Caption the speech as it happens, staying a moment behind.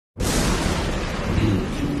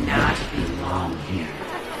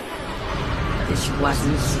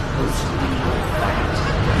wasn't supposed to be like that.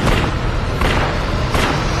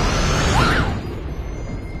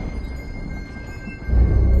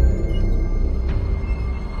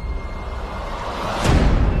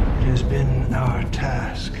 It has been our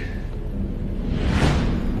task,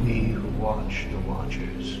 we who watch the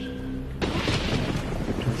Watchers,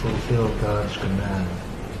 to fulfill God's command.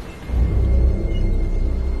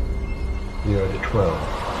 We are the 12.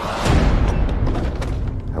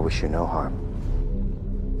 I wish you no harm.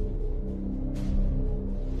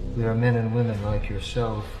 We are men and women like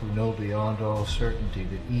yourself who know beyond all certainty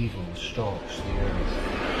that evil stalks the earth.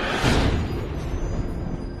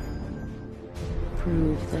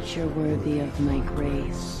 Prove that you're worthy of my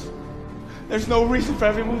grace. There's no reason for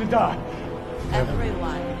everyone to die.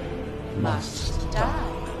 Everyone must die.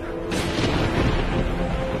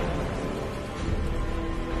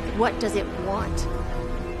 What does it want?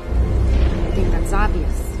 I think that's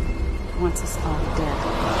obvious. It wants us all dead.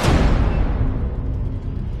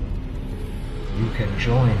 You can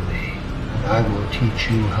join me, and I will teach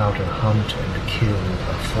you how to hunt and kill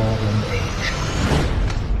a fallen angel.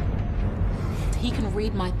 He can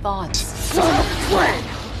read my thoughts.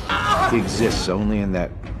 He exists only in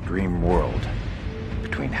that dream world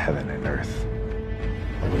between heaven and earth.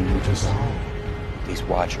 What will you dissolve? These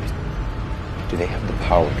Watchers, do they have the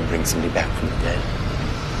power to bring somebody back from the dead?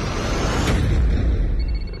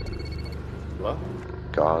 What?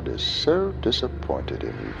 God is so disappointed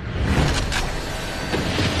in you.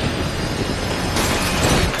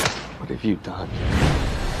 What have you done?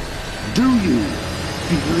 Do you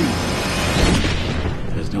believe?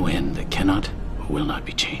 There's no end that cannot or will not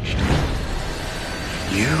be changed.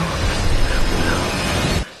 You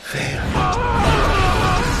will fail.